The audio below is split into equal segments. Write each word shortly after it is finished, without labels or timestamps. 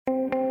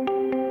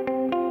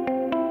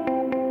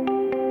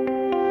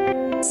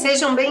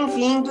Sejam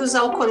bem-vindos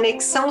ao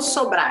Conexão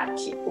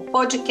Sobrac, o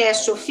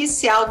podcast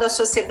oficial da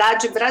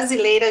Sociedade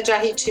Brasileira de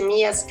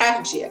Arritmias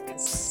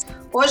Cardíacas.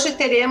 Hoje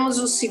teremos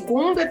o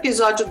segundo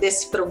episódio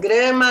desse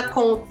programa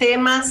com o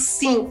tema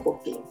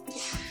síncope.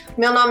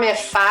 Meu nome é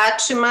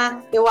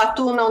Fátima, eu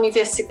atuo na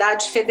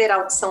Universidade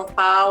Federal de São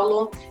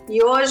Paulo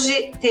e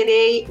hoje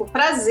terei o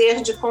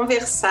prazer de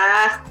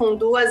conversar com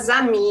duas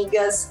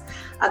amigas,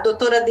 a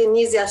doutora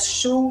Denise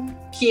Achu,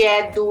 que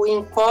é do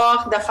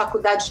INCOR, da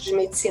Faculdade de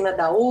Medicina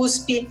da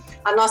USP,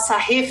 a nossa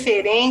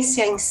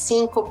referência em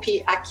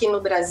síncope aqui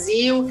no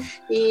Brasil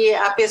e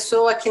a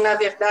pessoa que, na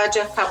verdade,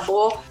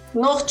 acabou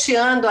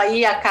norteando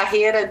aí a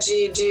carreira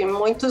de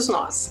muitos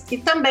nós. E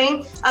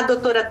também a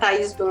doutora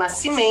Thaís do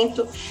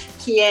Nascimento,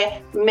 que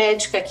é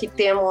médica que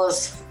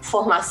temos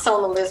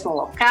formação no mesmo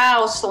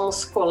local,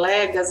 somos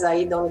colegas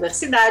aí da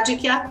universidade,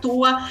 que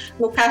atua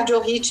no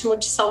Cardiorritmo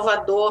de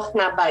Salvador,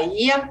 na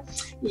Bahia.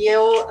 E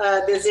eu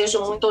desejo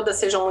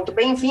todas sejam muito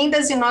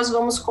bem-vindas e nós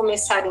vamos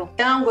começar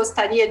então.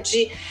 Gostaria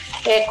de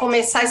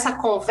começar essa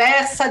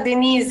conversa,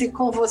 Denise,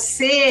 com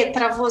você,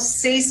 para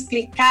você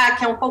explicar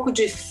que é um pouco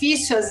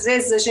difícil às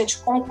vezes a gente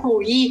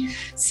concluir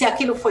se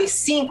aquilo foi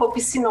síncope,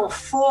 se não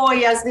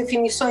foi, as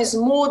definições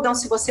mudam,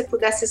 se você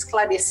pudesse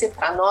esclarecer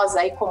para nós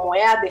aí como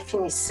é a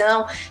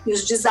definição e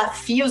os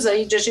desafios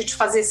aí de a gente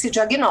fazer esse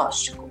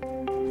diagnóstico.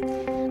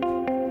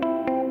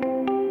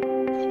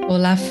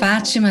 Olá,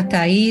 Fátima,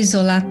 Thaís,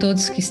 olá a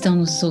todos que estão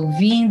nos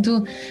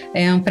ouvindo.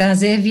 É um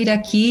prazer vir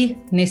aqui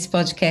nesse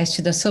podcast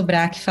da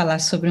Sobrac falar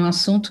sobre um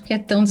assunto que é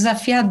tão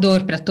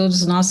desafiador para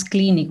todos nós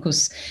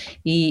clínicos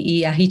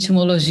e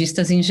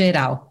arritmologistas em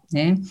geral,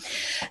 né?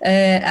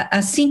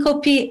 A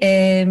síncope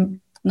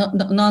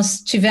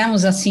nós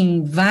tivemos,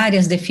 assim,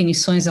 várias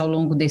definições ao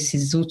longo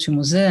desses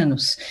últimos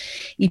anos,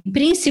 e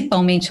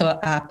principalmente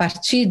a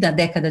partir da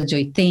década de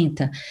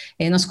 80,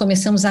 nós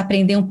começamos a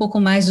aprender um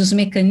pouco mais dos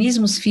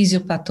mecanismos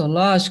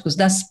fisiopatológicos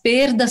das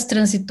perdas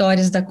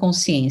transitórias da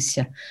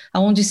consciência,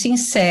 onde se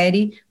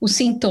insere o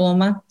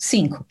sintoma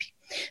síncope.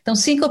 Então,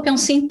 síncope é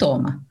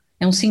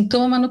um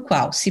sintoma no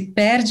qual se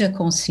perde a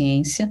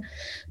consciência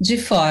de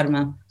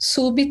forma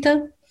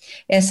súbita.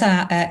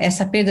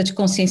 Essa perda de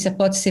consciência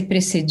pode ser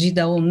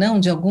precedida ou não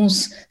de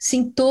alguns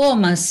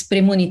sintomas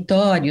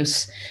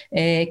premonitórios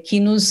que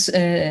nos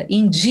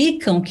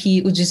indicam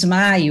que o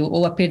desmaio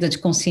ou a perda de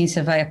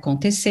consciência vai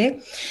acontecer,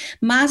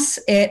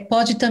 mas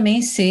pode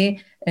também ser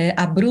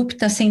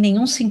abrupta, sem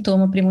nenhum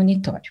sintoma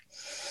premonitório.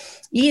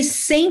 E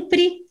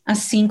sempre a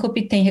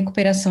síncope tem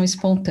recuperação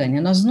espontânea.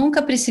 Nós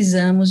nunca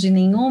precisamos de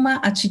nenhuma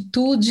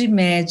atitude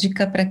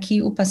médica para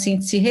que o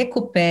paciente se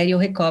recupere ou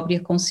recobre a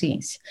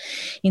consciência.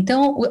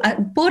 Então,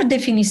 por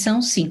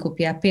definição,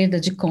 síncope é a perda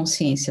de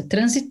consciência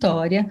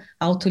transitória,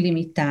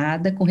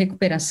 autolimitada, com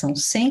recuperação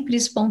sempre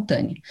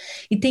espontânea.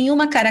 E tem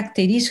uma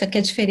característica que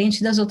é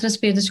diferente das outras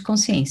perdas de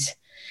consciência.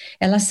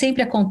 Ela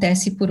sempre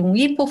acontece por um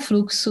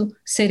hipofluxo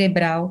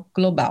cerebral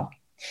global.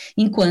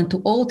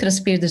 Enquanto outras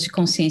perdas de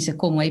consciência,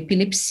 como a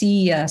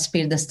epilepsia, as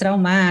perdas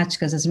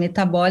traumáticas, as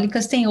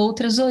metabólicas, têm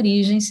outras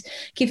origens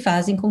que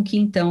fazem com que,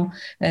 então,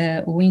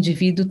 o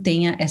indivíduo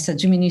tenha essa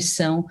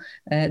diminuição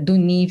do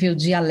nível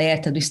de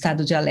alerta, do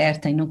estado de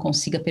alerta, e não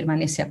consiga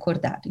permanecer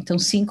acordado. Então,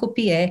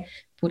 síncope é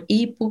por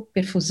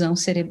hipoperfusão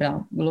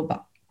cerebral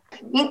global.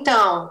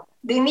 Então,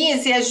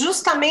 Denise, é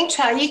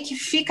justamente aí que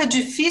fica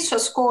difícil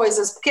as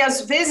coisas, porque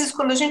às vezes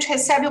quando a gente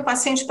recebe o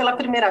paciente pela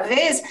primeira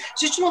vez,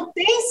 a gente não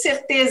tem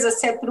certeza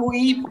se é para o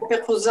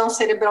hipoperfusão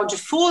cerebral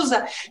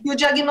difusa e o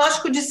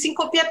diagnóstico de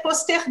síncope é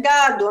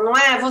postergado, não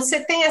é? Você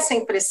tem essa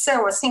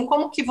impressão, assim,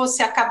 como que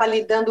você acaba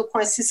lidando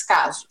com esses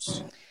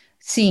casos?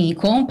 Sim,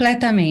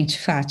 completamente,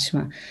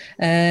 Fátima.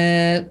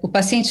 O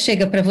paciente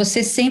chega para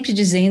você sempre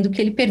dizendo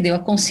que ele perdeu a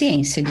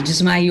consciência, ele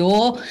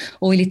desmaiou,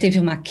 ou ele teve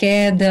uma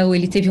queda, ou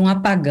ele teve um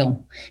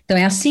apagão. Então,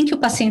 é assim que o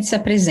paciente se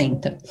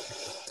apresenta.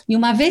 E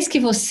uma vez que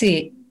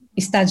você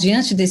está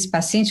diante desse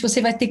paciente,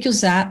 você vai ter que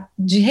usar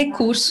de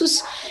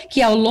recursos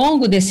que ao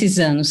longo desses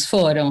anos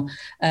foram,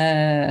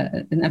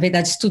 na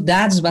verdade,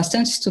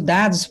 bastante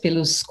estudados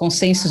pelos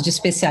consensos de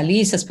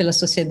especialistas, pelas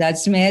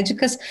sociedades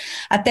médicas,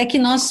 até que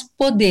nós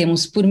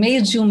podemos, por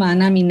meio de uma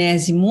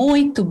anamnese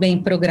muito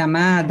bem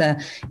programada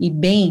e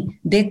bem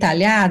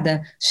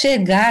detalhada,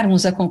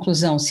 chegarmos à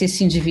conclusão se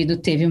esse indivíduo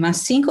teve uma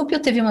síncope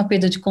ou teve uma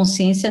perda de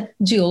consciência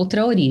de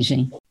outra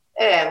origem.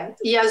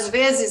 E às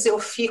vezes eu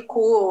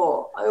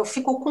fico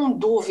com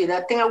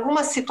dúvida, tem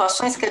algumas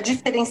situações que a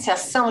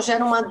diferenciação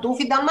gera uma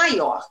dúvida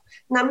maior.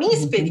 Na minha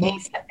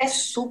experiência, é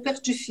super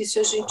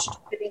difícil a gente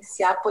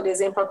diferenciar, por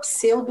exemplo, a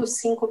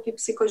pseudosíncope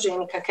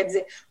psicogênica, quer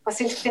dizer, o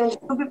paciente que tem um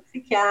distúrbio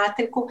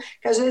psiquiátrico,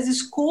 que às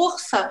vezes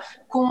cursa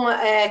com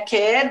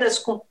quedas,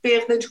 com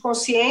perda de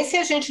consciência,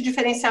 e a gente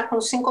diferenciar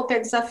com síncope é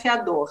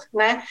desafiador,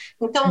 né?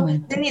 Então,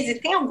 Denise,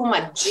 tem alguma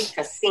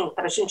dica, assim,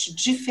 para a gente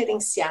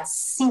diferenciar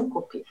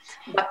síncope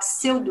da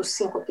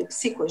pseudosíncope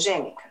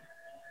psicogênica?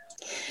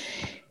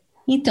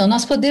 Então,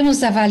 nós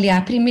podemos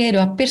avaliar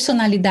primeiro a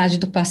personalidade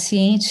do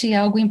paciente, é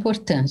algo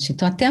importante.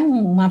 Então, até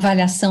uma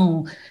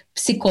avaliação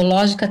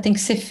psicológica tem que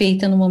ser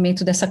feita no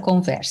momento dessa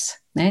conversa,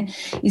 né?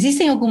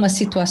 Existem algumas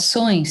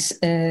situações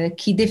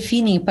que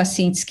definem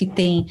pacientes que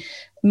têm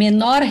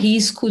menor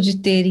risco de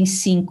terem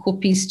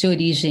síncopes de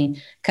origem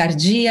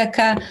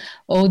cardíaca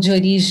ou de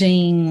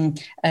origem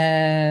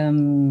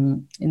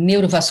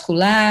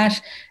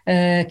neurovascular,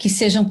 que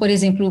sejam, por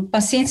exemplo,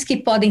 pacientes que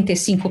podem ter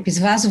síncopes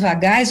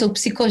vasovagais ou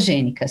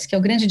psicogênicas, que é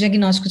o grande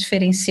diagnóstico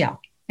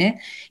diferencial, né?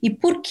 E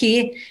por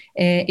que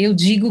eu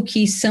digo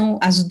que são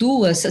as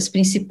duas as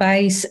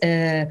principais,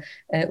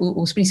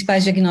 os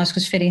principais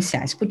diagnósticos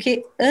diferenciais?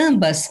 Porque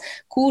ambas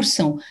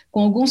cursam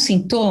com alguns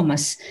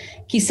sintomas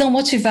que são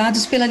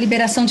motivados pela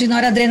liberação de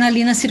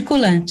noradrenalina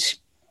circulante.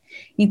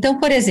 Então,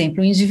 por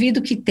exemplo, o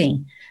indivíduo que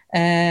tem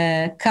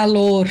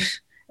calor,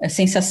 a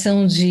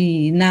sensação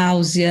de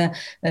náusea,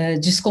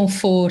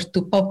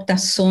 desconforto,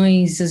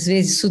 palpitações, às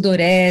vezes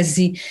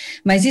sudorese,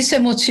 mas isso é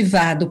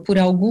motivado por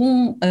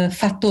algum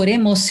fator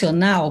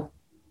emocional,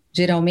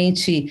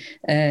 geralmente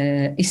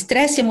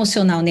estresse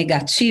emocional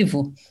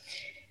negativo.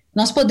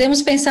 Nós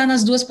podemos pensar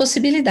nas duas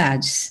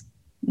possibilidades,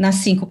 na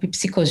síncope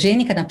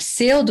psicogênica, na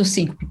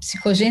pseudosíncope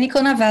psicogênica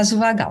ou na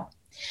vasovagal.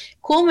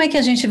 Como é que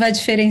a gente vai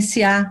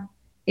diferenciar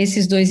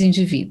esses dois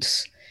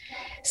indivíduos?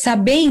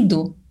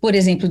 Sabendo, por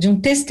exemplo, de um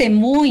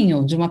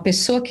testemunho de uma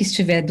pessoa que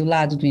estiver do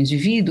lado do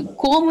indivíduo,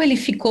 como ele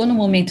ficou no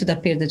momento da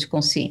perda de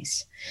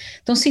consciência.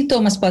 Então,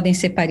 sintomas podem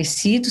ser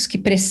parecidos, que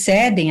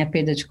precedem a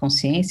perda de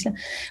consciência,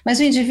 mas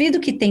o indivíduo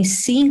que tem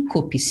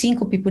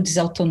síncope por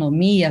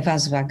desautonomia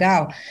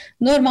vasovagal,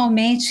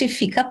 normalmente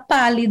fica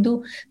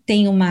pálido,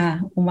 tem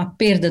uma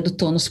perda do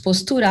tônus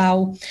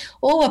postural,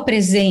 ou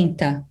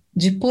apresenta,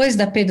 depois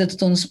da perda do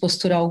tônus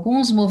postural,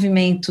 alguns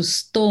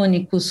movimentos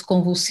tônicos,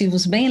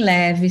 convulsivos bem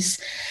leves.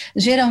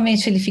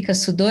 Geralmente ele fica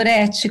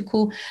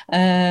sudorético,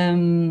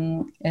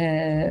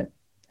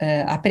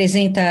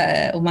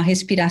 apresenta uma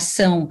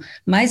respiração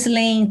mais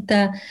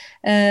lenta,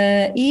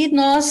 e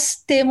nós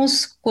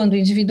temos, quando o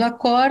indivíduo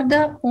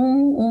acorda,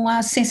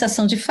 uma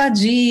sensação de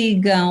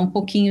fadiga, um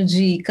pouquinho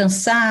de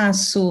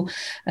cansaço,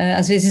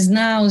 às vezes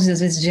náusea,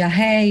 às vezes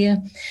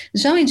diarreia.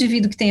 Já o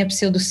indivíduo que tem a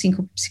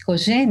pseudosíncope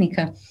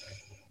psicogênica,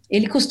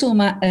 ele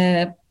costuma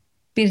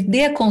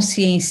perder a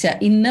consciência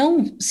e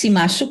não se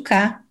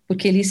machucar,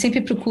 porque ele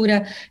sempre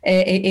procura,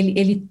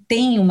 ele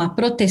tem uma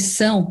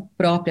proteção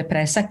própria para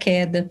essa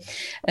queda.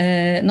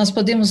 Nós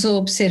podemos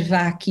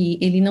observar que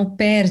ele não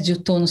perde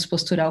o tônus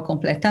postural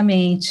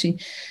completamente.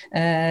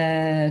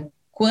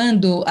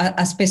 Quando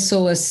as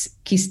pessoas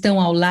que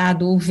estão ao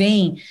lado o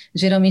veem,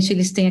 geralmente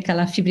eles têm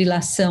aquela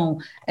fibrilação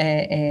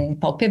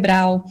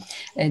palpebral,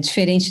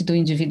 diferente do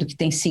indivíduo que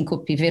tem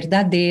síncope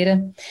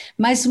verdadeira,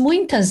 mas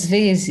muitas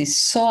vezes,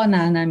 só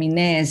na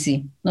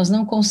anamnese, nós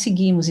não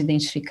conseguimos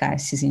identificar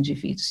esses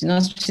indivíduos, e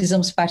nós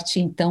precisamos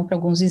partir, então, para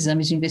alguns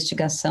exames de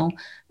investigação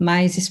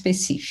mais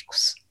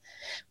específicos,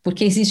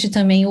 porque existe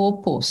também o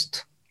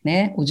oposto,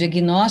 né? O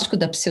diagnóstico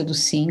da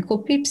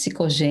pseudosíncope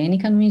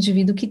psicogênica no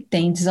indivíduo que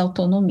tem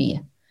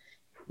desautonomia.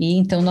 E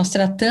então nós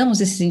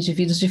tratamos esses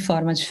indivíduos de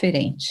forma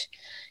diferente.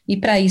 E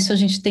para isso a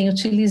gente tem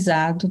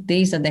utilizado,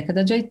 desde a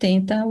década de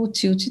 80, o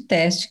Tilt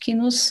Test, que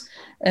nos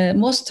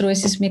mostrou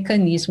esses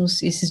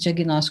mecanismos, esses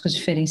diagnósticos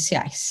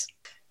diferenciais.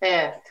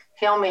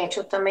 Realmente,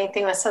 eu também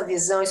tenho essa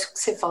visão, isso que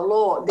você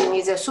falou,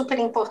 Denise, é super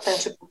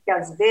importante, porque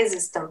às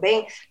vezes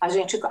também a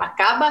gente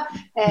acaba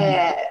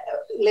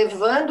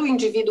levando o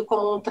indivíduo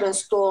como um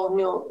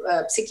transtorno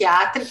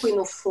psiquiátrico e,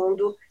 no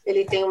fundo,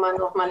 ele tem uma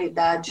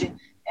normalidade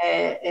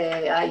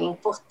aí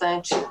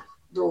importante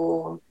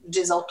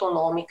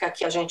desautonômica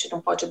que a gente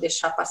não pode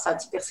deixar passar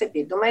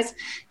despercebido. Mas,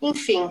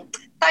 enfim,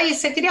 Thaís,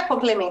 você queria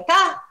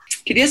complementar?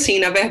 Queria sim,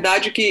 na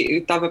verdade, que eu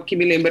estava aqui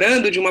me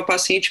lembrando de uma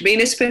paciente bem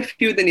nesse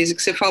perfil, Denise,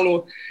 que você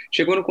falou.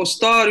 Chegou no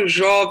consultório,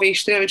 jovem,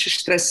 extremamente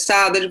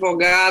estressada,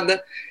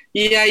 advogada,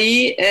 e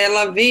aí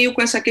ela veio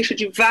com essa queixa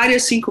de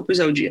várias síncopes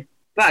ao dia,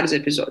 vários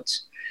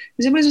episódios.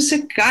 Dizia, mas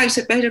você cai,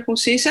 você perde a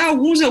consciência.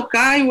 Alguns eu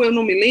caio, eu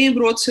não me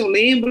lembro, outros eu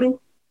lembro.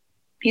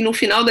 E no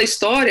final da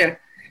história,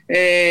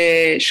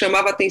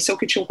 chamava a atenção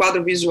que tinha um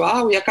quadro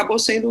visual e acabou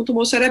sendo um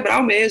tumor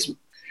cerebral mesmo.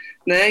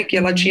 Né, que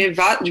ela tinha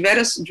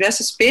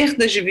diversas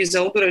perdas de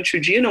visão durante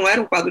o dia, não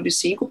era um quadro de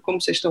síncope, como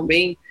vocês estão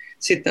bem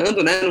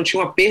citando, né, não tinha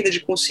uma perda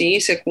de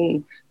consciência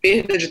com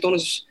perda de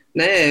tônus,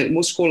 né,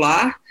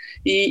 muscular,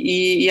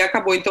 e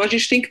acabou. Então a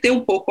gente tem que ter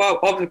um pouco,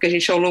 óbvio que a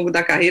gente ao longo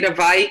da carreira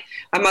vai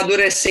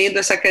amadurecendo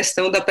essa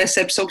questão da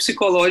percepção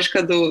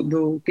psicológica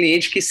do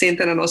cliente que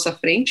senta na nossa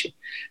frente,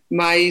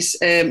 mas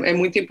é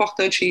muito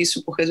importante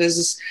isso, porque às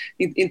vezes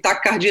em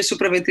taquicardia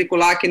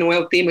supraventricular, que não é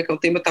o tema, que é um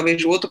tema talvez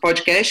de outro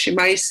podcast,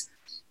 mas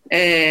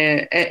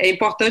é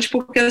importante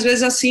porque às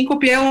vezes a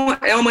síncope é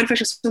uma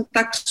manifestação de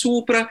taque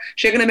supra,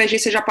 chega na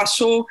emergência já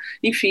passou,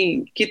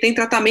 enfim, que tem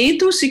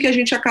tratamentos e que a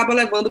gente acaba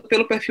levando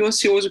pelo perfil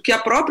ansioso que a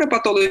própria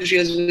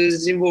patologia às vezes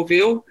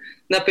desenvolveu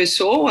na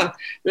pessoa,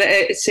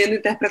 sendo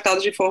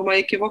interpretado de forma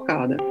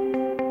equivocada.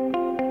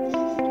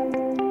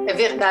 É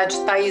verdade,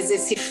 Thaís,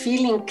 esse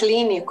feeling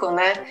clínico,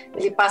 né,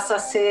 ele passa a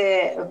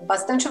ser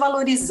bastante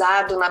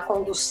valorizado na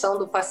condução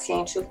do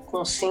paciente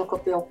com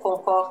síncope. Eu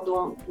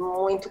concordo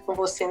muito com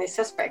você nesse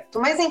aspecto.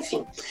 Mas,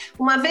 enfim,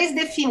 uma vez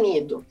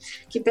definido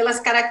que pelas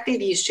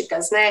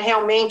características, né,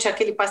 realmente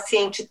aquele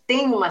paciente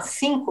tem uma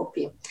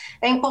síncope,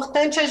 é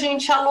importante a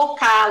gente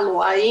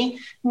alocá-lo aí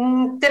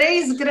em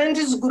 3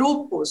 grandes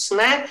grupos,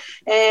 né,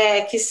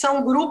 que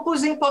são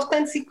grupos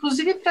importantes,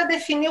 inclusive, para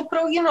definir o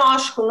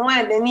prognóstico, não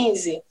é,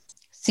 Denise?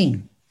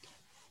 Sim,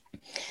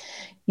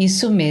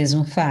 isso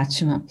mesmo,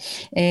 Fátima.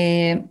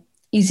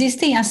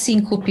 Existem as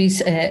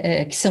síncopes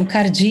que são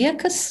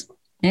cardíacas,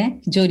 né,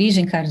 de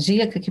origem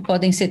cardíaca, que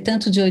podem ser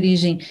tanto de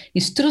origem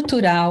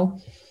estrutural,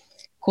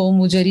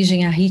 como de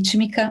origem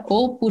arrítmica,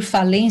 ou por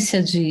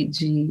falência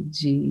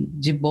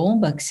de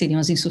bomba, que seriam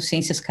as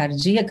insuficiências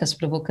cardíacas,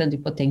 provocando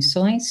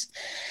hipotensões.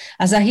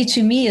 As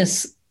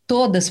arritmias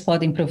todas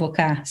podem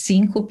provocar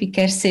síncope,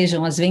 quer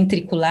sejam as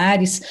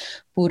ventriculares,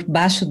 por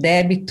baixo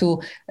débito,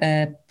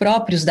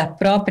 próprios da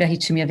própria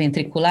arritmia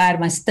ventricular,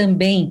 mas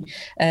também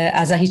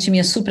as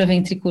arritmias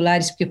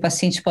supraventriculares, porque o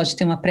paciente pode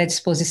ter uma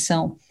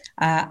predisposição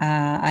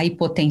à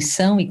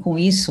hipotensão e, com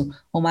isso,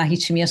 uma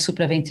arritmia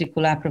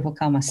supraventricular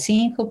provocar uma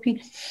síncope.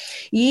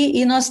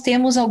 E nós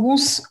temos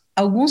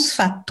alguns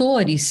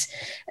fatores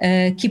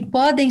que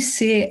podem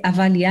ser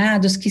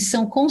avaliados, que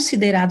são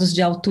considerados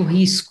de alto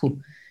risco,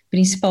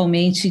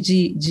 principalmente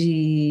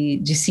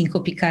de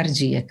síncope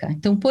cardíaca.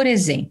 Então, por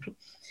exemplo,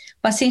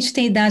 o paciente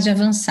tem idade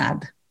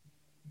avançada.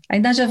 A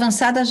idade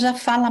avançada já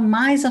fala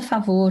mais a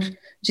favor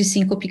de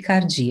síncope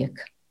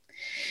cardíaca.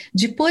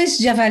 Depois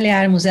de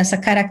avaliarmos essa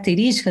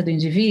característica do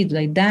indivíduo,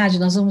 a idade,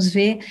 nós vamos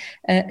ver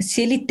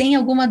se ele tem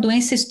alguma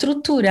doença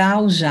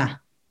estrutural já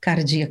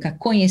cardíaca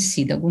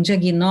conhecida, algum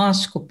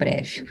diagnóstico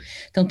prévio.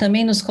 Então,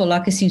 também nos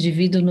coloca esse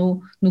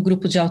indivíduo no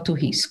grupo de alto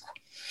risco.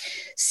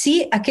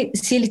 Se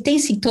ele tem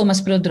sintomas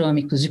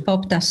prodrômicos de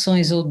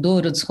palpitações ou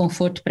dor ou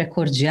desconforto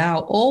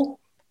precordial, ou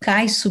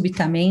cai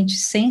subitamente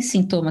sem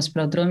sintomas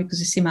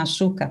prodrômicos e se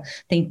machuca,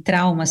 tem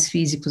traumas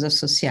físicos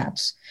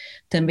associados,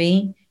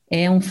 também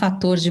é um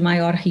fator de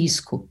maior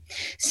risco.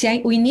 Se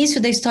o início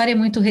da história é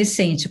muito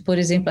recente, por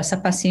exemplo, essa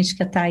paciente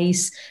que a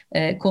Thaís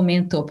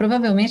comentou,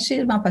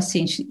 provavelmente uma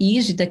paciente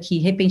rígida que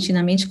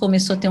repentinamente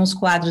começou a ter uns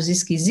quadros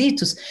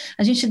esquisitos,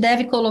 a gente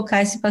deve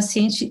colocar esse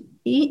paciente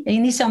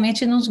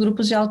inicialmente nos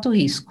grupos de alto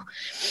risco.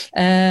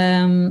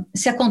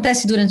 Se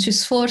acontece durante o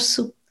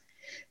esforço,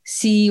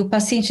 se o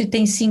paciente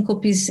tem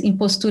síncopes em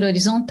postura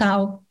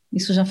horizontal,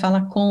 isso já fala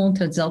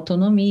contra a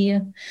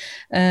desautonomia.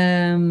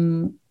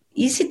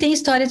 E se tem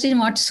história de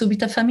morte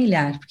súbita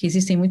familiar, porque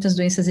existem muitas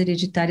doenças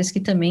hereditárias que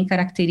também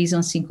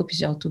caracterizam as síncopes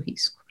de alto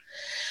risco.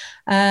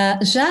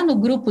 Já no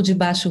grupo de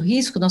baixo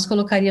risco, nós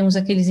colocaríamos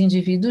aqueles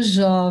indivíduos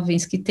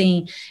jovens que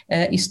têm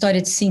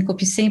história de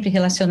síncope sempre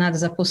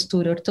relacionadas à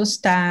postura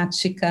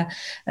ortostática,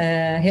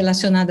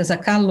 relacionadas a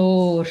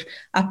calor,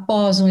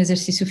 após um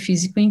exercício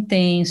físico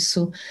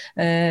intenso,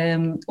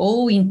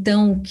 ou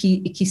então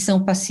que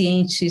são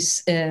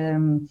pacientes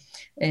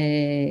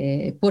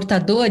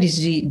portadores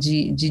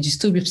de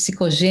distúrbios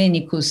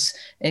psicogênicos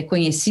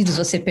conhecidos,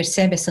 você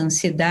percebe essa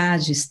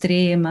ansiedade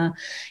extrema.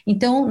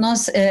 Então,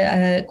 nós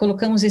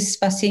colocamos esses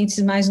pacientes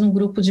mais num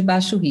grupo de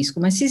baixo risco.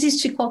 Mas se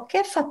existir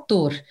qualquer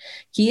fator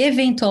que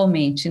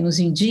eventualmente nos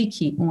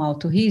indique um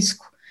alto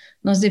risco,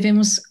 nós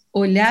devemos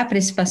olhar para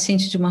esse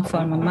paciente de uma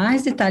forma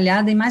mais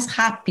detalhada e mais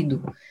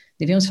rápido.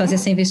 Devemos fazer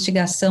essa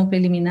investigação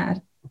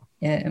preliminar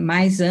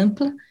mais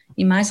ampla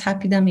e mais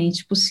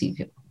rapidamente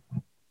possível.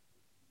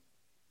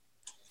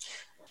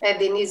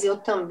 Denise, eu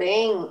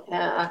também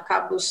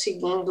acabo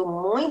seguindo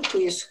muito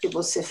isso que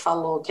você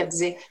falou, quer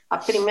dizer,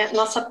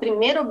 nossa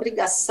primeira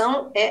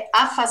obrigação é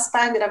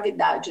afastar a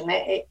gravidade, né?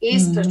 É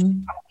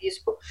estratificar o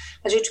risco.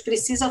 A gente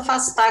precisa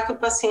afastar que o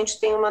paciente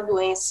tenha uma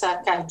doença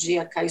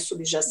cardíaca e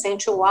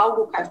subjacente ou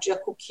algo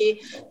cardíaco que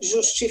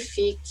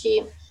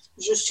justifique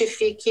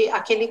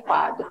aquele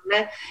quadro,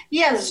 né?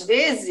 E às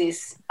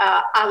vezes,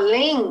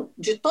 além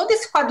de todo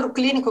esse quadro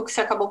clínico que você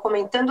acabou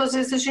comentando, às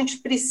vezes a gente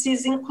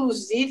precisa,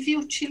 inclusive,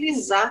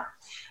 utilizar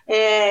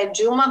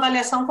de uma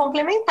avaliação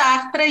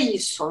complementar para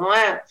isso, não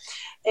é?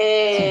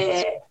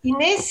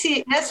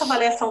 E nessa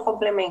avaliação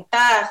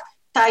complementar,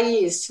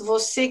 Thaís,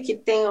 você que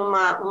tem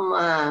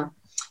uma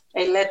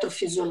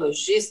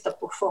eletrofisiologista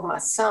por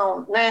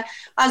formação, né?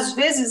 Às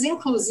vezes,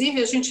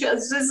 inclusive, a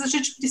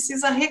gente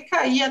precisa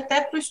recair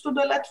até para o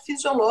estudo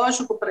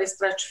eletrofisiológico para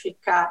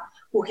estratificar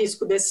o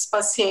risco desses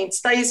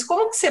pacientes. Thaís,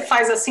 como que você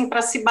faz assim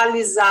para se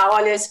balizar?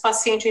 Olha, esse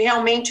paciente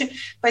realmente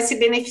vai se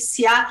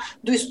beneficiar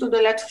do estudo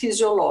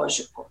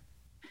eletrofisiológico.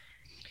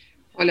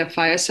 Olha,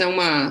 Fá, essa é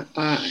uma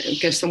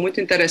questão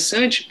muito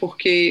interessante,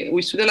 porque o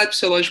estudo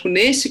eletrofisiológico,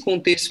 nesse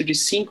contexto de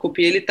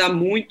síncope, ele está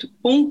muito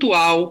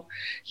pontual,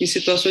 em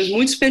situações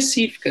muito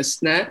específicas,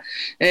 né?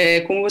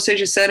 Como vocês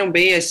disseram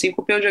bem, a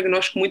síncope é um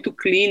diagnóstico muito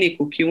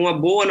clínico, que uma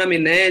boa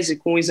anamnese,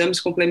 com exames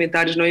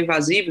complementares não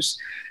invasivos,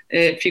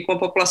 fica uma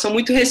população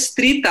muito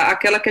restrita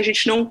àquela que a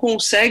gente não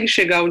consegue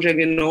chegar ao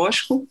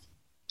diagnóstico,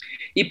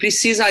 e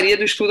precisaria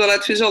do estudo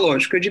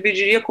eletrofisiológico. Eu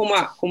dividiria, como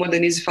a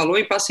Denise falou,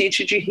 em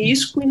paciente de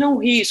risco e não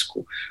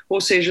risco,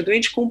 ou seja,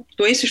 doente com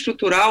doença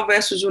estrutural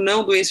versus o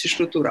não doença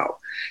estrutural.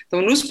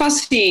 Então, nos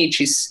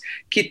pacientes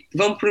que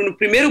vamos no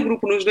primeiro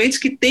grupo, nos doentes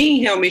que têm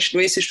realmente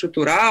doença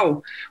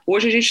estrutural,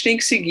 hoje a gente tem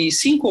que seguir.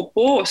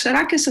 Sincopou,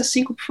 será que essa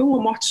síncope foi uma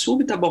morte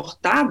súbita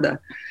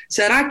abortada?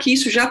 Será que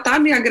isso já está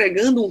me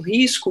agregando um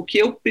risco que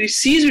eu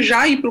preciso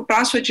já ir para o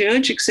passo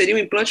adiante, que seria o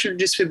implante do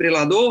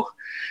desfibrilador?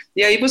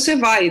 E aí você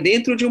vai,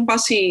 dentro de um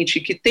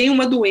paciente que tem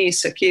uma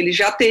doença, que ele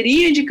já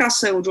teria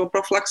indicação de uma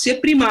profilaxia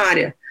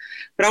primária,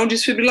 para um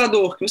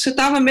desfibrilador, que você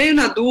estava meio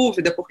na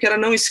dúvida, porque era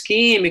não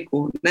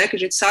isquêmico, né, que a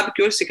gente sabe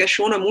que hoje se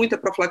questiona muito a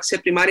profilaxia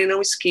primária e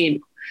não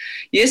isquêmico.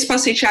 E esse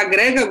paciente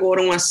agrega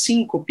agora uma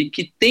síncope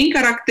que tem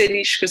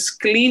características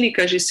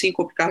clínicas de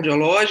síncope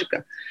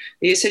cardiológica,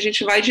 esse a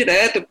gente vai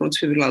direto para um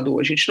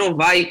desfibrilador, a gente não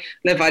vai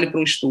levar ele para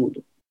um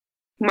estudo.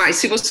 Mas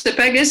se você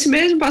pega esse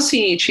mesmo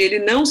paciente, ele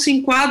não se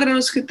enquadra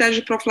nos critérios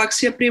de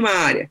profilaxia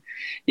primária,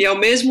 e ao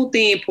mesmo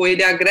tempo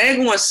ele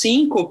agrega uma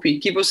síncope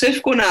que você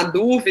ficou na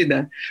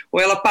dúvida,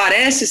 ou ela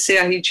parece ser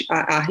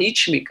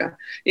arrítmica,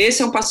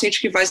 esse é um paciente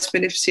que vai se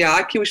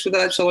beneficiar, que o estudo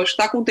eletrofisiológico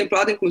está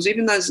contemplado,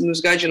 inclusive nos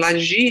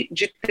guidelines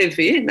de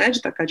TV, né,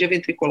 de taquicardia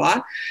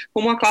ventricular,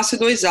 como uma classe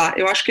 2A.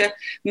 Eu acho que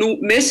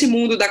nesse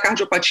mundo da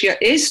cardiopatia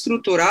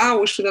estrutural,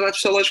 o estudo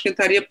eletrofisiológico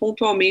entraria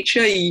pontualmente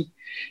aí.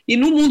 E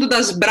no mundo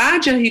das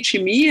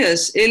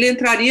bradiarritmias, ele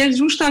entraria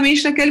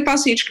justamente naquele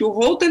paciente que o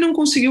Holter não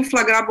conseguiu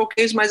flagrar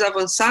bloqueios mais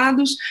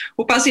avançados,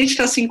 o paciente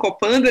está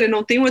sincopando, ele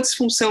não tem uma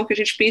disfunção que a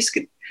gente pensa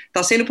que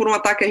está sendo por um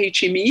ataque à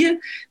arritmia,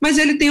 mas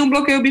ele tem um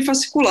bloqueio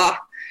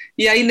bifascicular.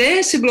 E aí,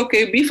 nesse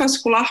bloqueio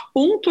bifascicular,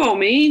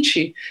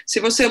 pontualmente, se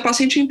o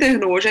paciente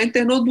já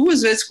internou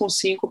 2 vezes com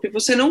síncope,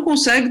 você não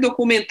consegue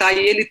documentar e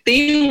ele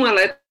tem um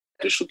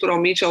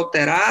estruturalmente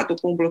alterado,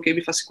 com um bloqueio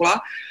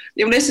bifascicular,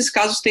 eu, nesses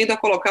casos, tendo a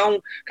colocar um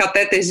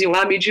catéterzinho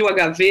lá, medir o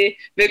HV,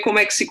 ver como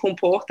é que se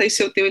comporta, e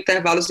se eu tenho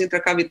intervalos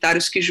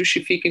intracavitários que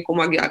justifiquem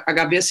como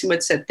HV acima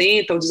de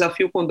 70, o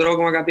desafio com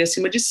droga um HV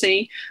acima de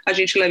 100, a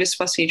gente leva esse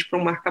paciente para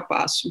um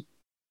marca-passo.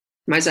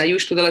 Mas aí o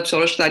estudo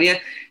eletrofisiológico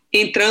estaria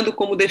entrando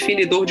como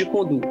definidor de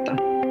conduta.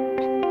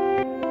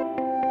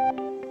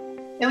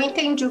 Eu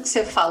entendi o que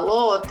você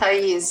falou,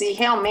 Thaís, e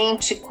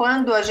realmente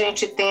quando a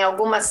gente tem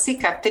alguma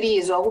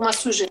cicatriz ou alguma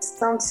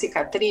sugestão de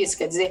cicatriz,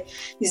 quer dizer,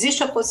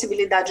 existe a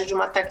possibilidade de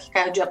uma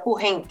taquicardia por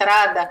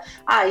reentrada,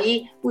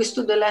 aí o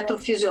estudo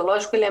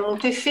eletrofisiológico ele é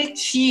muito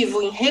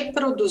efetivo em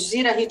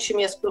reproduzir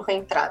arritmias por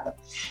reentrada.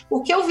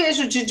 O que eu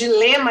vejo de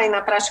dilema aí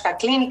na prática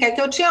clínica é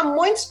que eu tinha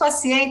muitos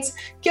pacientes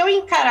que eu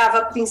encarava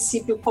a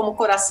princípio como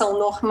coração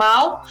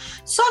normal,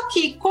 só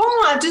que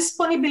com a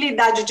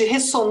disponibilidade de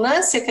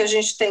ressonância que a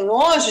gente tem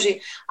hoje,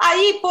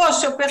 aí,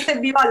 poxa, eu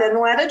percebi, olha,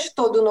 não era de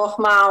todo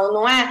normal,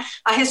 não é?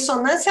 A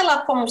ressonância,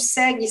 ela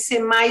consegue ser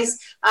mais,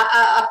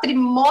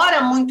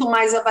 aprimora muito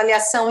mais a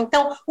avaliação.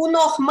 Então, o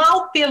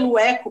normal pelo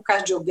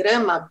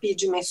ecocardiograma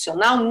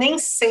bidimensional nem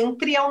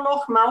sempre é o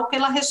normal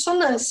pela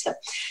ressonância.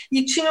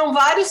 E tinham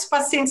vários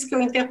pacientes que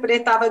eu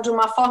interpretava de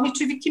uma forma e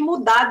tive que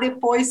mudar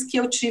depois que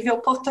eu tive a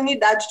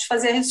oportunidade de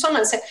fazer a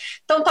ressonância.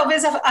 Então,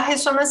 talvez a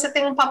ressonância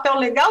tenha um papel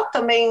legal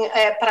também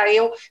para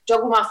eu, de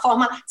alguma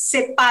forma,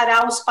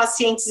 separar os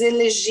pacientes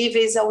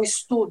elegíveis ao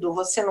estudo,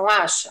 você não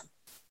acha?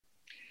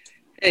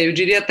 Eu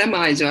diria até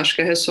mais, eu acho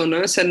que a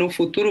ressonância no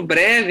futuro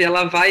breve,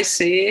 ela vai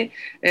ser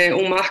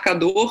um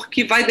marcador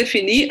que vai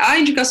definir a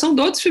indicação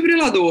do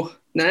desfibrilador,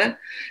 né?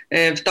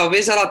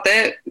 Talvez ela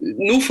até,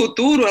 no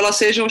futuro, ela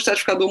seja um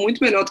estratificador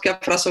muito melhor do que a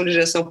fração de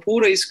ejeção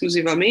pura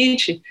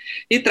exclusivamente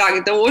e traga.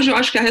 Então, hoje eu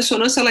acho que a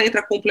ressonância, ela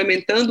entra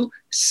complementando,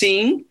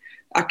 sim,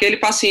 aquele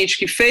paciente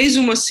que fez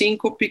uma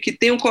síncope, que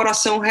tem um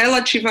coração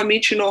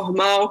relativamente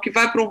normal, que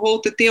vai para um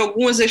Holter, tem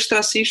algumas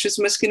extracistas,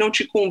 mas que não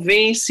te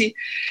convence,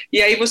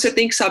 e aí você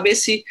tem que saber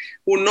se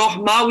o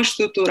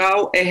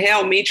estrutural é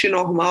realmente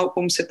normal,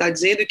 como você está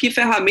dizendo, e que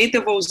ferramenta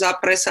eu vou usar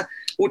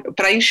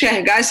para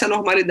enxergar essa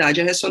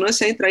normalidade. A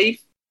ressonância entra aí,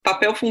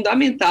 papel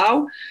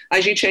fundamental, a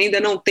gente ainda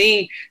não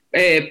tem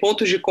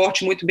pontos de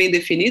corte muito bem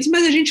definidos,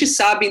 mas a gente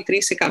sabe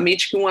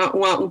intrinsecamente que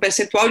um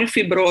percentual de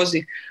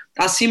fibrose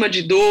acima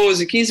de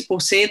 12%,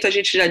 15%, a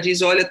gente já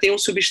diz, olha, tem um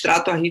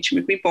substrato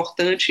arrítmico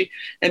importante,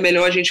 é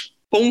melhor a gente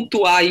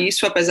pontuar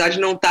isso, apesar de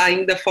não estar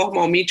ainda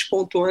formalmente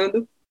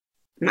pontuando,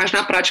 mas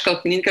na prática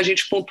clínica a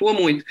gente pontua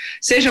muito.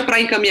 Seja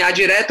para encaminhar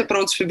direto para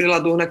um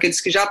desfibrilador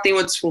naqueles que já têm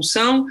uma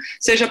disfunção,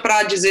 seja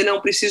para dizer,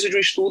 não, preciso de um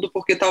estudo,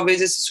 porque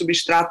talvez esse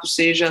substrato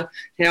seja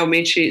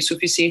realmente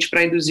suficiente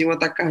para induzir uma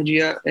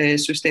taquicardia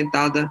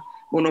sustentada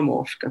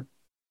monomórfica.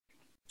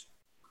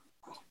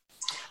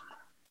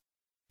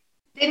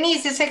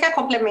 Denise, você quer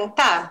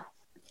complementar?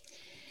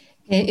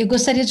 Eu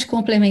gostaria de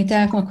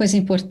complementar com uma coisa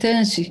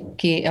importante,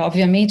 que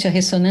obviamente a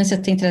ressonância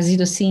tem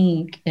trazido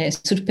assim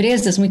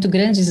surpresas muito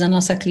grandes na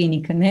nossa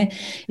clínica, né?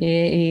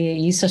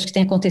 Isso acho que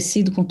tem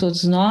acontecido com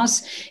todos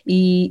nós,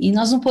 e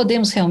nós não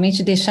podemos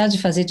realmente deixar de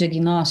fazer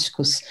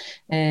diagnósticos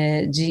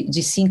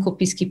de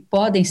síncopes que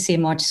podem ser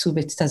mortes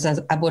súbitas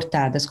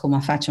abortadas, como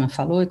a Fátima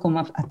falou e como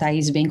a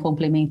Thais bem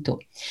complementou.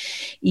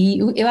 E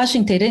eu acho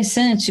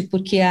interessante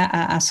porque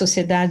a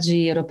Sociedade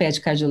Europeia de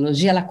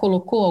Cardiologia, ela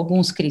colocou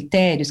alguns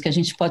critérios que a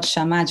gente pode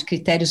chamar de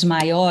critérios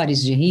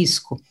maiores de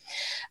risco,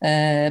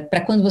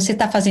 para quando você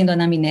está fazendo a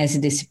anamnese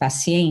desse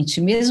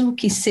paciente, mesmo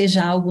que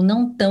seja algo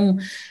não tão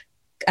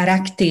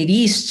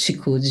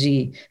característico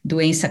de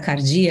doença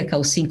cardíaca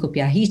ou síncope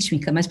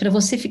arrítmica, mas para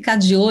você ficar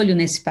de olho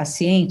nesse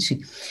paciente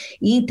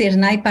e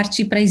internar e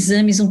partir para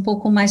exames um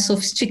pouco mais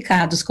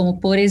sofisticados, como,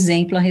 por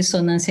exemplo, a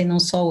ressonância e não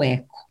só o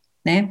eco.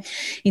 Né?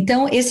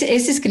 Então,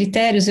 esses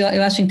critérios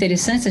eu acho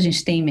interessante a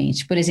gente ter em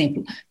mente. Por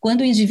exemplo,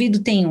 quando o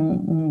indivíduo tem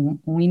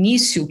um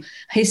início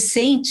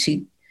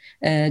recente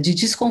de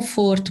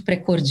desconforto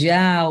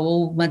precordial,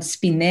 ou uma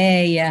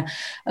dispneia,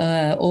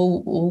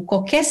 ou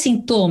qualquer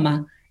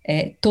sintoma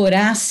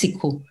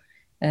torácico,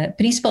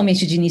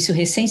 principalmente de início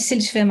recente, se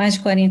ele tiver mais de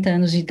 40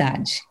 anos de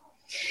idade.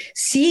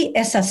 Se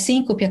essa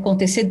síncope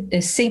acontecer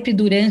sempre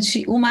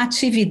durante uma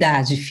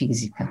atividade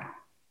física,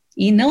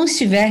 e não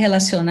estiver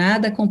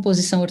relacionada com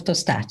posição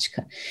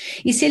ortostática.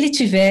 E se ele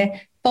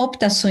tiver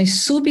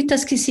palpitações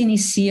súbitas que se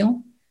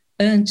iniciam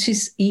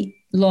antes e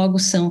logo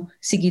são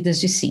seguidas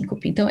de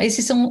síncope. Então,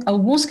 esses são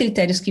alguns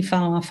critérios que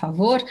falam a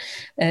favor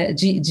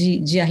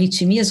de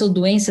arritmias ou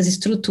doenças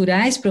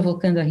estruturais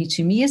provocando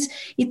arritmias,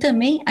 e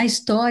também a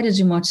história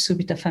de morte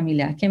súbita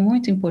familiar, que é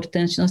muito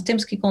importante. Nós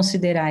temos que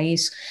considerar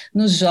isso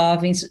nos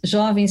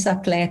jovens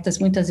atletas,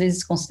 muitas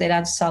vezes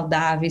considerados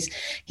saudáveis,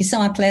 que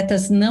são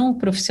atletas não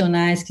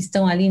profissionais, que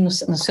estão ali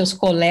nos seus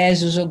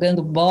colégios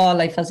jogando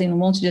bola e fazendo um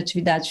monte de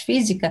atividade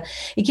física,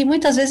 e que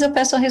muitas vezes eu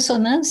peço a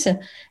ressonância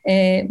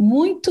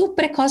muito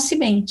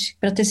precocemente,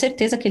 para ter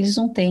certeza que eles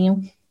não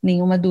tenham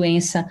nenhuma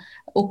doença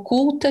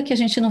oculta que a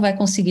gente não vai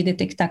conseguir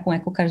detectar com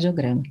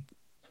ecocardiograma.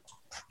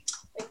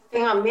 Eu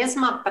tenho a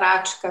mesma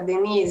prática,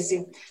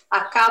 Denise.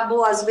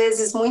 Acabo,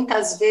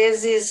 muitas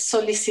vezes,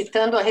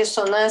 solicitando a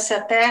ressonância,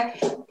 até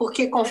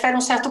porque confere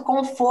um certo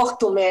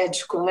conforto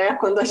médico, né?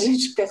 Quando a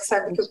gente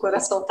percebe que o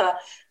coração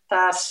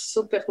está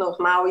super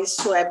normal,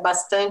 isso é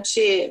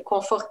bastante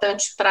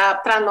confortante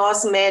para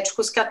nós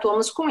médicos que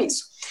atuamos com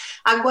isso.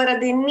 Agora,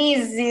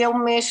 Denise, eu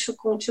mexo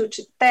com tilt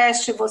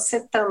test,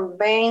 você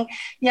também,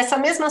 e essa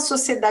mesma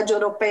Sociedade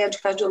Europeia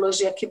de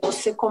Cardiologia que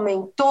você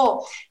comentou,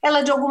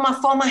 ela de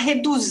alguma forma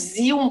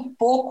reduziu um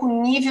pouco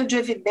o nível de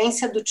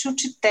evidência do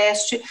tilt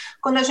test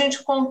quando a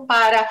gente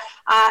compara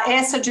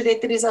essa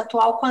diretriz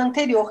atual com a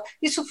anterior.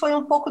 Isso foi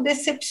um pouco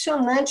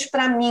decepcionante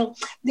para mim.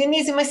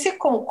 Denise, mas você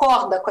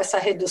concorda com essa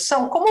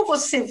redução? Como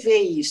você vê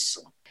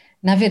isso?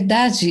 Na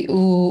verdade,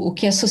 o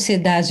que a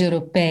Sociedade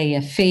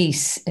Europeia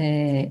fez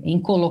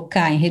em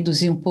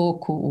reduzir um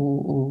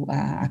pouco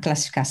a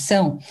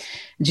classificação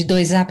de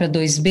 2A para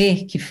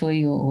 2B, que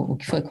foi o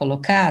que foi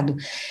colocado,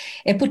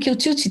 é porque o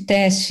tilt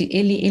test,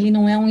 ele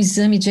não é um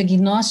exame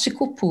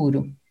diagnóstico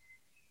puro.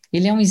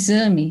 Ele é um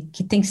exame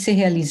que tem que ser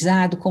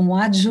realizado como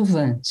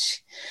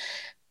adjuvante.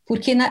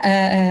 Porque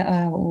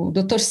o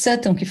Dr.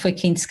 Sutton, que foi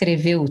quem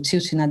descreveu o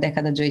tilt na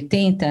década de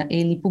 80,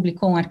 ele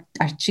publicou um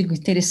artigo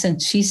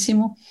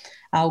interessantíssimo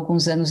há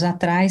alguns anos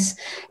atrás,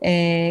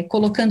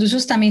 colocando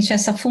justamente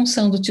essa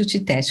função do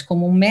tilt test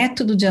como um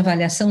método de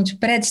avaliação de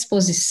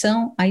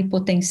predisposição à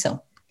hipotensão.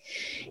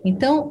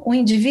 Então, o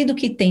indivíduo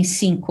que tem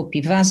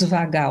síncope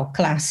vasovagal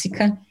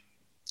clássica,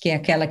 que é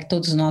aquela que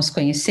todos nós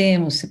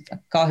conhecemos,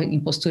 corre em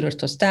postura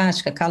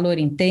ortostática, calor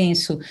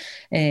intenso,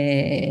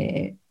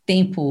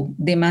 tempo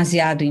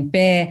demasiado em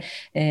pé,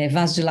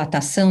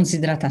 vasodilatação,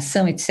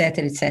 desidratação, etc,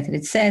 etc,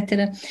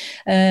 etc.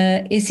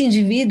 Esse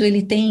indivíduo,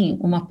 ele tem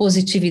uma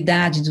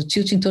positividade do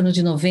tilt em torno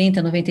de 90%,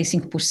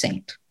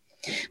 95%.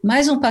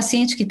 Mas um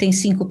paciente que tem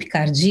síncope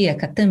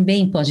cardíaca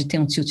também pode ter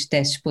um tilt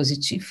test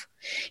positivo.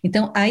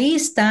 Então, aí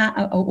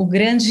está o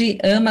grande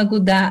âmago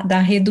da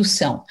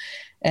redução.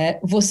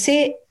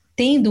 Você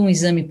tendo um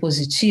exame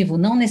positivo,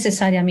 não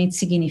necessariamente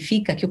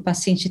significa que o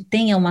paciente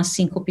tenha uma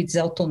síncope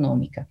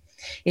desautonômica.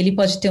 Ele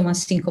pode ter uma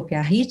síncope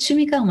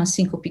arrítmica, uma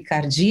síncope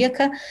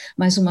cardíaca,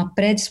 mas uma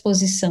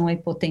predisposição à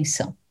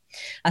hipotensão.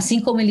 Assim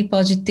como ele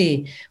pode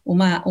ter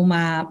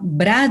uma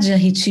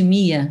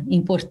bradiarritmia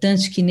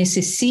importante que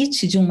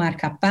necessite de um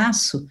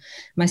marcapasso,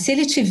 mas se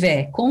ele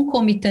tiver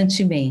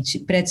concomitantemente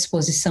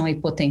predisposição à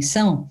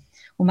hipotensão,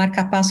 o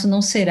marcapasso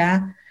não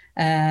será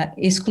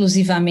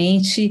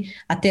exclusivamente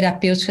a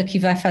terapêutica que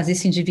vai fazer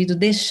esse indivíduo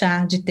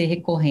deixar de ter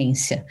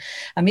recorrência.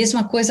 A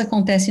mesma coisa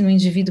acontece no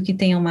indivíduo que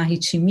tem uma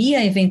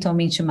arritmia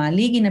eventualmente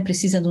maligna,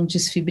 precisa de um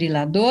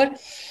desfibrilador,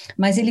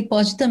 mas ele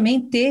pode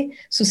também ter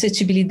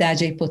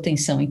suscetibilidade à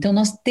hipotensão. Então,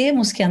 nós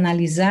temos que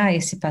analisar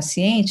esse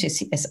paciente,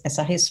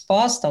 essa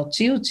resposta ao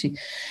tilt,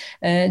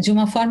 de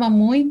uma forma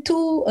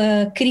muito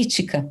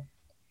crítica,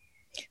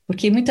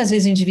 Porque muitas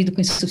vezes o indivíduo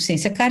com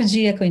insuficiência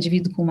cardíaca, o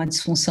indivíduo com uma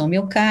disfunção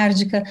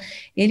miocárdica,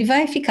 ele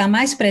vai ficar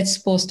mais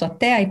predisposto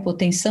até à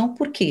hipotensão,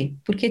 por quê?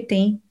 Porque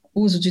tem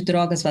uso de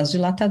drogas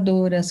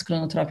vasodilatadoras,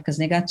 cronotrópicas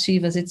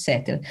negativas,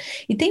 etc.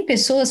 E tem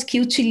pessoas que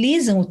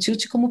utilizam o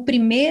tilt como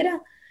primeira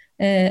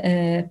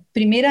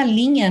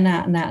linha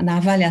na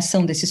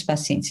avaliação desses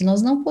pacientes, e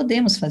nós não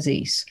podemos fazer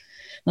isso.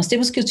 Nós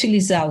temos que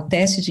utilizar o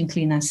teste de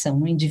inclinação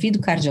no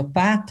indivíduo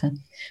cardiopata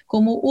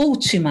como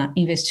última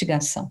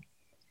investigação,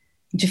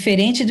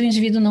 diferente do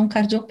indivíduo não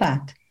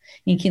cardiopata,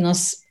 em que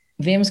nós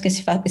vemos que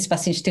esse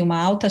paciente tem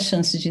uma alta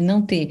chance de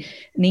não ter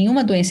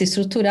nenhuma doença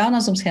estrutural,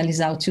 nós vamos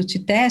realizar o tilt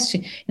test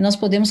e nós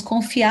podemos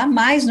confiar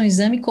mais no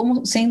exame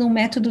como sendo um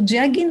método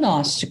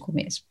diagnóstico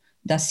mesmo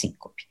da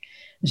síncope.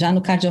 Já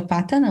no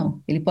cardiopata,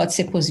 não. Ele pode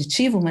ser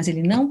positivo, mas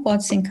ele não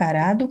pode ser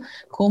encarado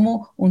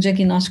como um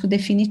diagnóstico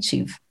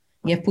definitivo.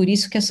 E é por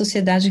isso que a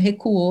sociedade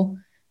recuou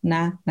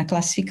na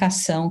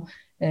classificação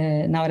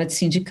na hora de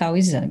se indicar o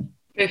exame.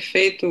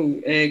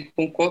 Perfeito,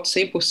 concordo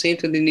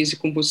 100%, Denise,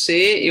 com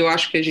você. Eu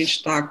acho que a gente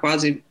está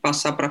quase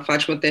passar para a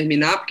Fátima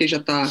terminar, porque já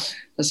está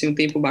assim, um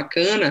tempo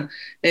bacana,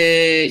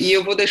 e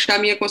eu vou deixar a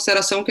minha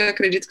consideração, que eu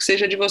acredito que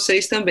seja de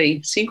vocês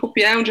também.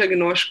 Síncope é um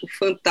diagnóstico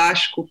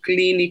fantástico,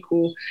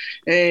 clínico,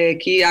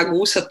 que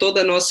aguça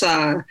toda a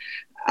nossa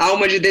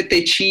alma de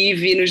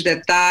detetive nos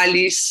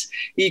detalhes,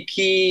 e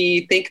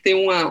que tem que ter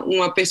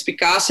uma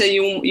perspicácia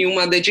e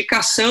uma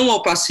dedicação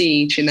ao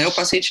paciente, né? O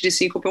paciente de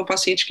síncope é um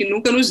paciente que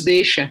nunca nos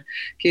deixa,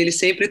 que ele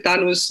sempre está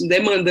nos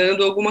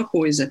demandando alguma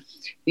coisa.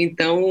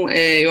 Então,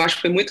 eu acho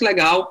que foi muito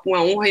legal,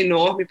 uma honra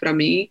enorme para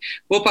mim.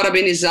 Vou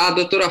parabenizar a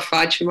doutora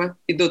Fátima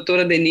e a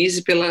doutora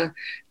Denise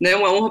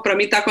uma honra para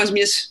mim estar com as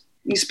minhas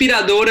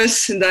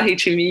inspiradoras da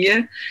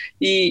arritmia,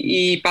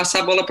 e passar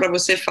a bola para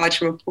você,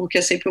 Fátima, porque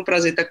é sempre um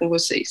prazer estar com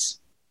vocês.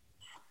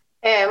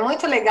 É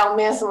muito legal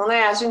mesmo,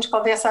 né? A gente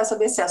conversar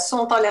sobre esse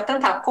assunto, olha,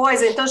 tanta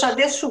coisa, então já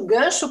deixo o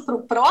gancho para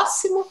o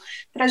próximo,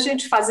 para a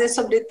gente fazer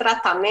sobre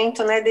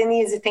tratamento, né,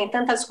 Denise? Tem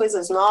tantas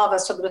coisas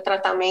novas sobre o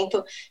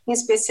tratamento, em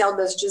especial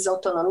das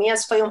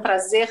desautonomias. Foi um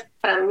prazer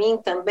para mim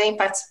também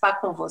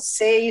participar com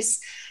vocês.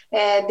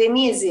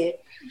 Denise,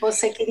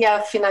 você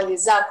queria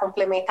finalizar,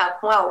 complementar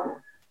com algo?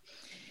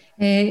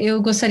 Eu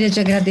gostaria de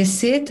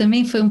agradecer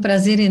também, foi um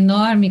prazer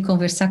enorme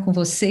conversar com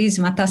vocês,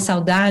 matar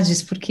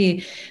saudades,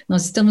 porque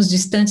nós estamos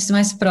distantes,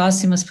 mais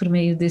próximas por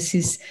meio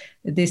desses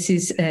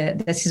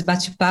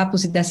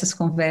bate-papos e dessas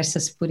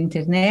conversas por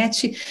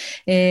internet,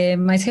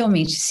 mas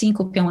realmente,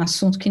 síncope é um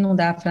assunto que não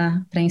dá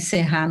para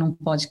encerrar num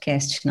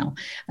podcast, não.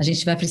 A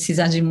gente vai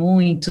precisar de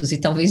muitos e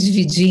talvez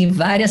dividir em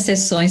várias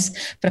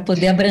sessões para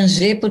poder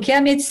abranger, porque é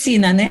a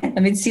medicina, né?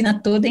 A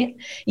medicina toda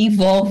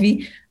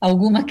envolve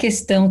alguma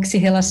questão que se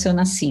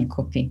relaciona à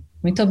síncope.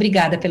 Muito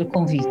obrigada pelo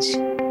convite.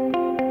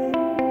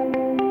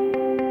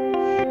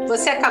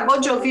 Você acabou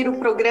de ouvir o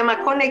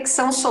programa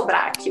Conexão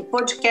Sobrac, o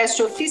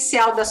podcast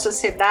oficial da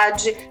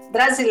Sociedade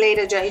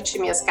Brasileira de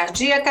Arritmias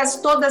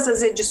Cardíacas. Todas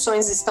as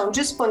edições estão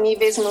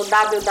disponíveis no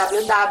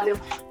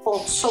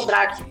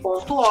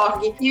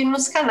www.sobrac.org e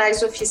nos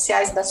canais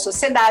oficiais da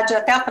Sociedade.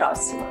 Até a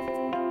próxima!